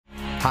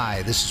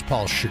Hi, this is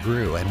Paul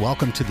Chagru, and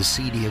welcome to the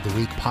CD of the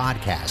Week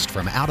podcast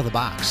from Out of the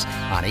Box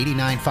on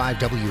 89.5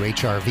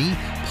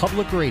 WHRV,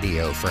 public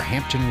radio for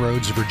Hampton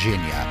Roads,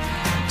 Virginia.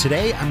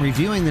 Today, I'm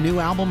reviewing the new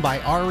album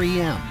by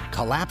R.E.M,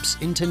 Collapse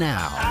Into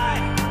Now.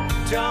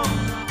 I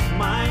don't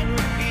mind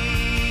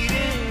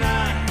repeating,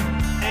 I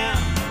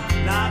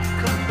am not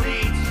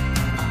complete.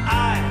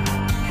 I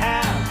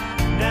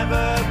have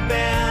never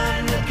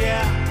been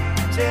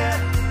gifted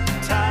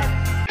type.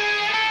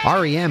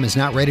 R.E.M. is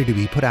not ready to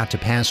be put out to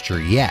pasture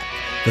yet.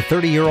 The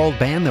 30-year-old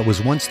band that was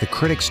once the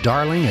critics'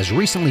 darling has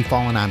recently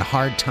fallen on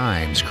hard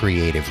times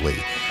creatively.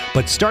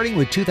 But starting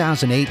with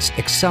 2008's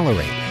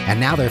Accelerate, and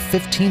now their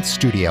 15th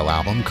studio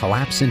album,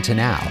 Collapse Into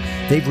Now,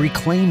 they've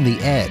reclaimed the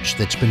edge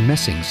that's been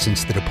missing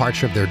since the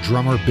departure of their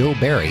drummer Bill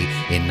Berry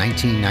in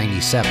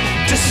 1997.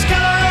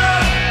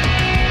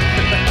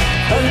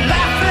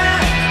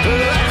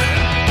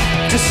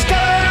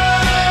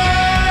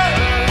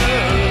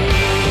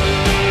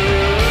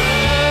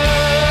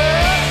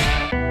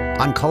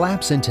 On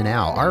Collapse Into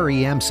Now,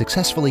 R.E.M.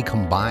 successfully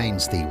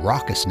combines the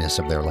raucousness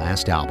of their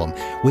last album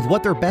with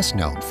what they're best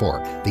known for,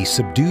 the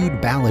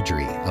subdued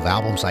balladry of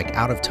albums like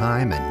Out of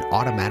Time and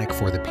Automatic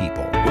for the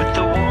People. With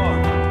the war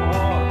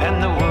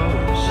and the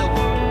woes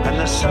and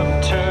the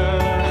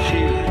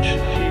subterfuge,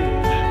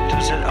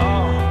 does it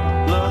all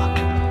look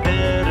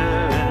bitter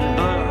and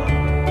blue?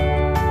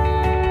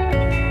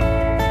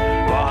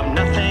 Well, I'm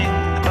nothing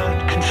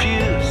but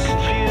confused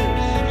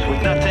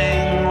with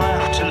nothing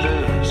left to lose.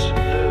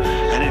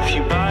 If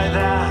you buy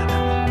that,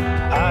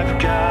 I've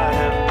got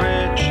a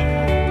bridge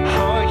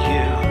for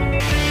you.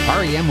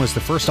 R.E.M. was the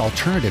first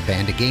alternative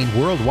band to gain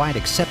worldwide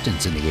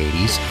acceptance in the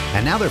 80s,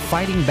 and now they're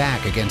fighting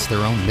back against their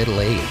own middle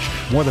age.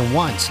 More than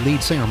once,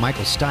 lead singer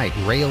Michael Stipe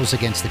rails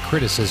against the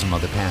criticism of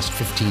the past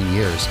 15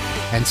 years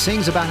and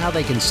sings about how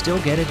they can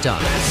still get it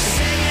done. Let's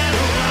sing it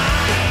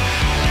right.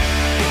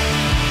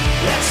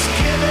 Let's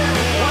give it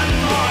one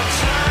more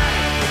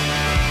time.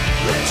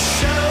 Let's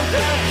show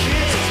the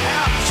kids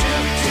how to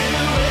do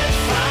it.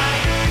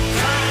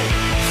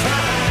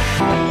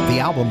 The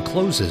album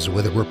closes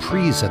with a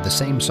reprise of the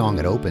same song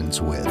it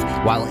opens with,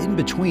 while in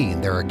between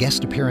there are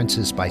guest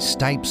appearances by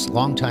Stipe's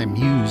longtime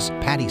muse,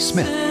 Patti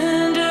Smith.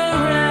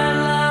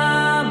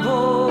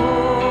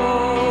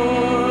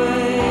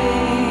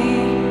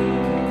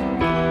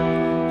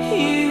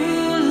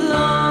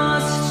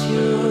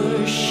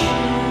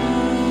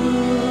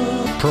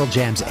 Pearl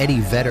Jam's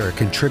Eddie Vedder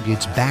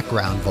contributes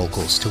background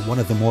vocals to one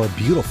of the more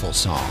beautiful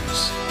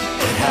songs.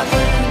 It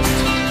happened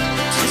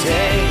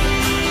today.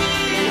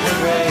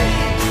 Hooray,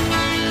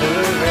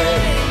 hooray.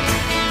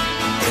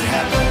 It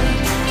happened.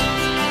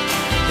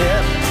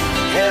 Hip,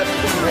 hip,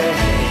 hooray.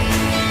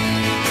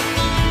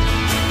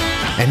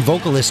 And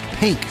vocalist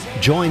Pink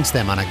joins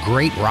them on a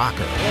great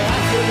rocker. I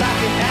feel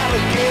like an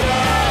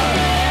alligator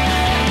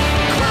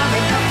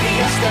climbing up the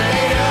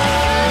escalator.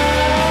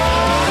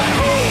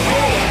 Hey,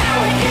 hey,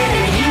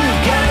 alligator,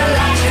 you've got a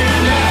lot to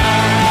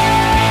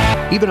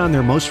know. Even on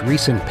their most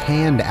recent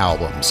panned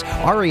albums,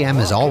 R.E.M.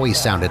 has always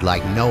sounded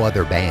like no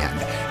other band.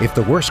 If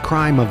the worst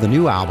crime of the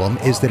new album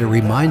is that it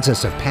reminds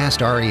us of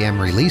past R.E.M.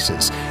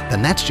 releases,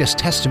 then that's just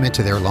testament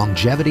to their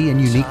longevity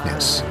and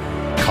uniqueness.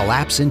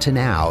 Collapse Into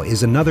Now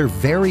is another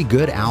very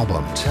good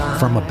album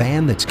from a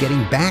band that's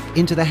getting back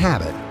into the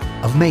habit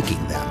of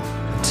making them.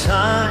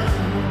 Time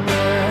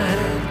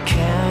that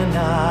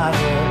cannot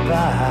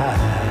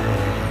abide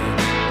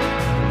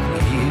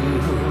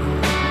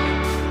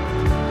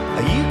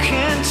you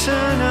can't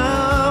turn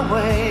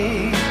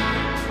away.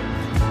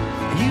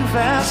 You've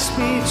asked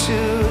me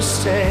to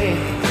stay,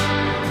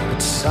 but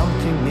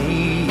something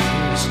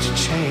needs to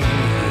change.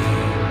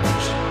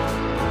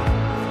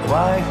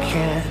 Why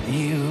can't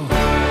you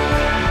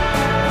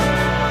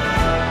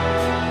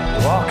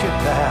walk it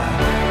back?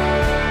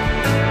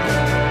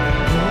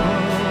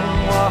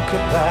 Walk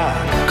it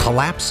back.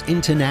 Collapse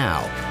Into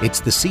Now. It's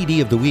the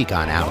CD of the week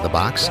on Out of the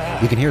Box.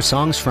 You can hear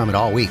songs from it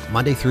all week,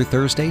 Monday through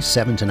Thursday,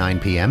 7 to 9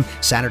 p.m.,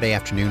 Saturday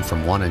afternoon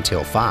from 1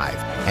 until 5,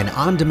 and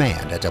on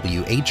demand at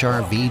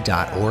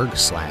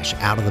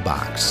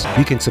whrv.org/outofthebox.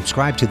 You can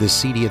subscribe to this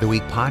CD of the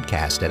Week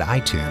podcast at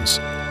iTunes.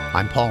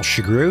 I'm Paul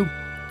Chagru.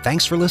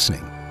 Thanks for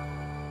listening.